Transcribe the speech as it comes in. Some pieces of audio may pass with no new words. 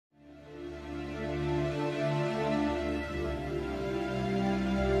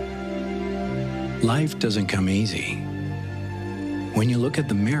Life doesn't come easy. When you look at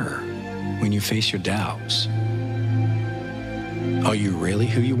the mirror, when you face your doubts, are you really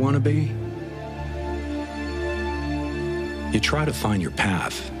who you want to be? You try to find your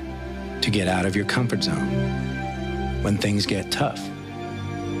path, to get out of your comfort zone. When things get tough,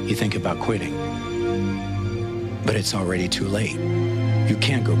 you think about quitting. But it's already too late. You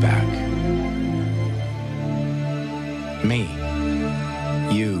can't go back. Me,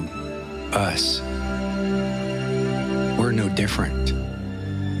 you, us, we're no different.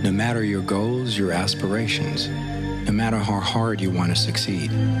 No matter your goals, your aspirations, no matter how hard you want to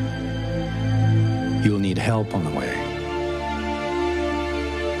succeed, you'll need help on the way.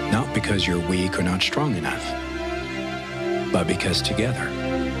 Not because you're weak or not strong enough, but because together,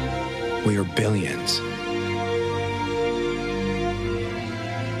 we are billions.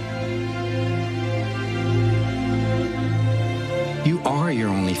 You are your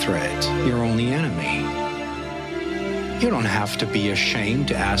only threat, your only enemy. You don't have to be ashamed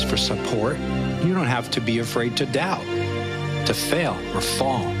to ask for support. You don't have to be afraid to doubt, to fail or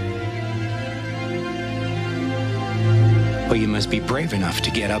fall. But you must be brave enough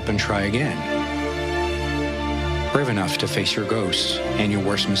to get up and try again. Brave enough to face your ghosts and your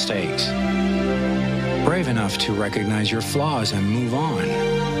worst mistakes. Brave enough to recognize your flaws and move on.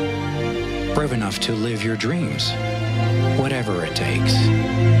 Brave enough to live your dreams, whatever it takes.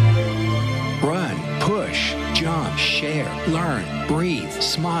 Run, push, jump, share, learn, breathe,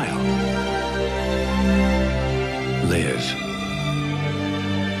 smile. Live.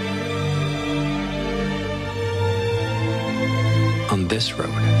 On this road,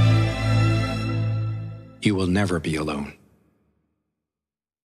 you will never be alone.